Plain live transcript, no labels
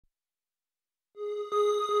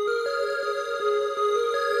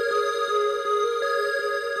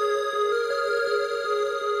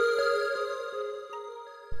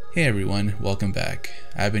Hey everyone, welcome back.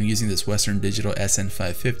 I've been using this Western Digital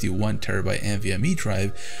SN550 1TB NVMe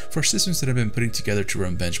drive for systems that I've been putting together to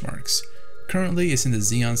run benchmarks. Currently it's in the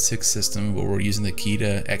Xeon 6 system where we're using the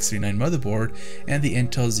Kita X39 motherboard and the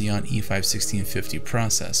Intel Xeon E5-1650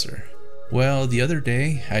 processor. Well, the other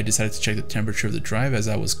day I decided to check the temperature of the drive as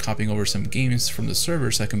I was copying over some games from the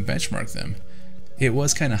server so I can benchmark them. It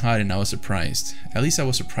was kinda hot and I was surprised. At least I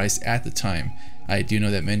was surprised at the time. I do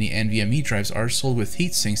know that many NVMe drives are sold with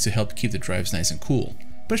heat sinks to help keep the drives nice and cool.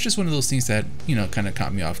 But it's just one of those things that, kinda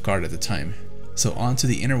caught me off guard at the time. So onto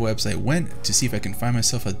the interwebs I went to see if I can find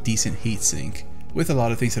myself a decent heat sink. With a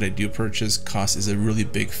lot of things that I do purchase, cost is a really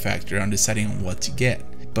big factor on deciding on what to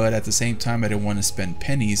get. But at the same time I didn't want to spend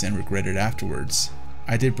pennies and regret it afterwards.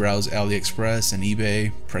 I did browse AliExpress and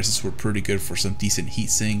eBay, prices were pretty good for some decent heat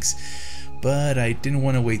sinks, but I didn't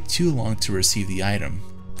want to wait too long to receive the item.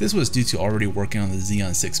 This was due to already working on the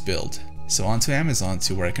Xeon 6 build, so onto Amazon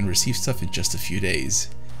to where I can receive stuff in just a few days.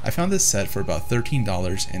 I found this set for about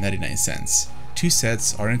 $13.99. 2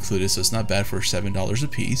 sets are included, so it's not bad for $7 a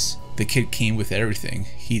piece. The kit came with everything: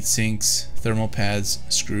 heat sinks, thermal pads,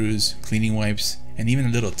 screws, cleaning wipes, and even a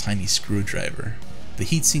little tiny screwdriver. The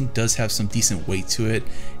heatsink does have some decent weight to it,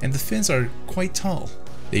 and the fins are quite tall.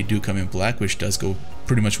 They do come in black, which does go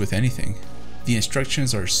pretty much with anything. The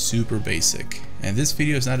instructions are super basic, and this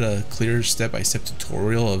video is not a clear step-by-step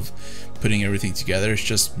tutorial of putting everything together. It's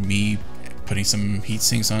just me putting some heat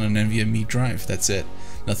sinks on an NVMe drive. That's it.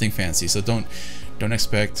 Nothing fancy. So don't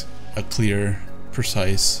expect a clear,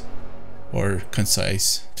 precise, or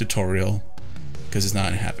concise tutorial, because it's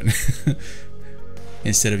not gonna happen.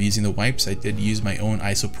 Instead of using the wipes, I did use my own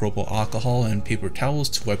isopropyl alcohol and paper towels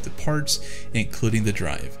to wipe the parts, including the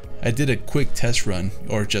drive. I did a quick test run,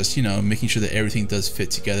 or just, making sure that everything does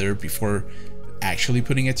fit together before actually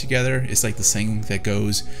putting it together. It's like the saying that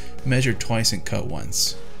goes, measure twice and cut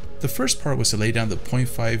once. The first part was to lay down the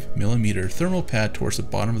 0.5mm thermal pad towards the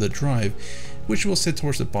bottom of the drive, which will sit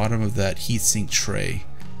towards the bottom of that heatsink tray.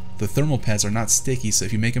 The thermal pads are not sticky, so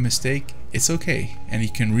if you make a mistake, it's okay, and you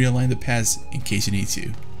can realign the pads in case you need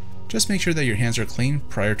to. Just make sure that your hands are clean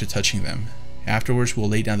prior to touching them. Afterwards, we'll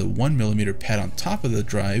lay down the 1mm pad on top of the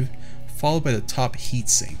drive, followed by the top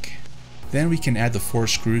heatsink. Then we can add the 4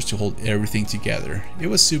 screws to hold everything together. It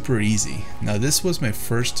was super easy. Now this was my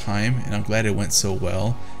first time, and I'm glad it went so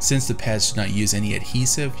well. Since the pads do not use any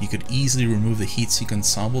adhesive, you could easily remove the heatsink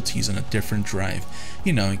ensemble to use on a different drive,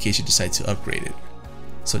 in case you decide to upgrade it.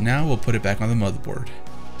 So now we'll put it back on the motherboard.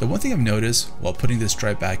 The one thing I've noticed while putting this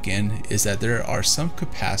drive back in is that there are some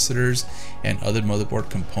capacitors and other motherboard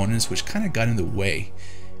components which kind of got in the way,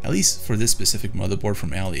 at least for this specific motherboard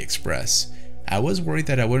from AliExpress. I was worried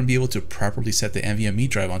that I wouldn't be able to properly set the NVMe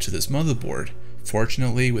drive onto this motherboard.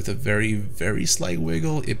 Fortunately, with a very slight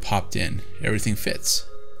wiggle, it popped in. Everything fits.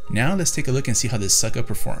 Now let's take a look and see how this sucker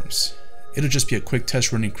performs. It'll just be a quick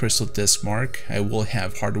test running Crystal Disk Mark. I will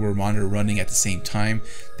have hardware monitor running at the same time,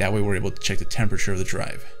 that way we're able to check the temperature of the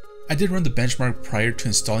drive. I did run the benchmark prior to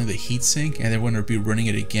installing the heatsink, and then we're going to be running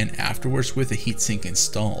it again afterwards with the heatsink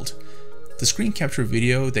installed. The screen capture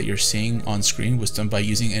video that you're seeing on screen was done by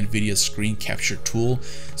using NVIDIA's screen capture tool,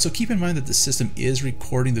 so keep in mind that the system is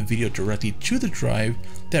recording the video directly to the drive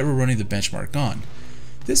that we're running the benchmark on.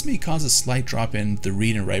 This may cause a slight drop in the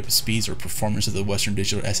read and write speeds or performance of the Western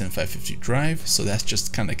Digital SN550 drive, so that's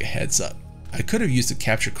just kind of like a heads up. I could have used a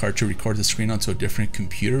capture card to record the screen onto a different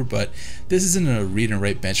computer, but this isn't a read and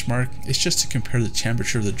write benchmark, it's just to compare the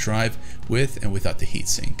temperature of the drive with and without the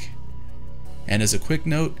heatsink. And as a quick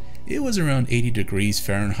note, it was around 80 degrees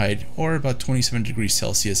Fahrenheit or about 27 degrees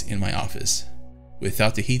Celsius in my office.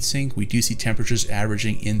 Without the heatsink, we do see temperatures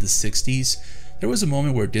averaging in the 60s. There was a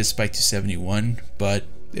moment where it did spike to 71, but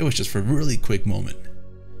it was just for a really quick moment.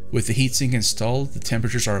 With the heatsink installed, the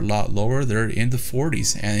temperatures are a lot lower. They're in the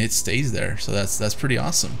 40s and it stays there, so that's pretty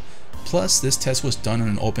awesome. Plus, this test was done on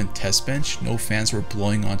an open test bench. No fans were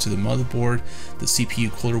blowing onto the motherboard. The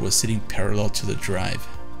CPU cooler was sitting parallel to the drive.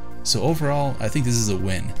 So overall, I think this is a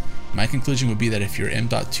win. My conclusion would be that if your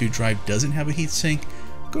M.2 drive doesn't have a heatsink,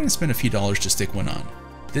 go ahead and spend a few dollars to stick one on.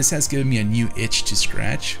 This has given me a new itch to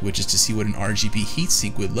scratch, which is to see what an RGB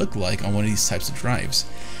heatsink would look like on one of these types of drives.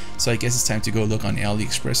 So I guess it's time to go look on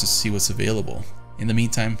AliExpress to see what's available. In the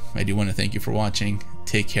meantime, I do want to thank you for watching.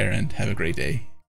 Take care and have a great day.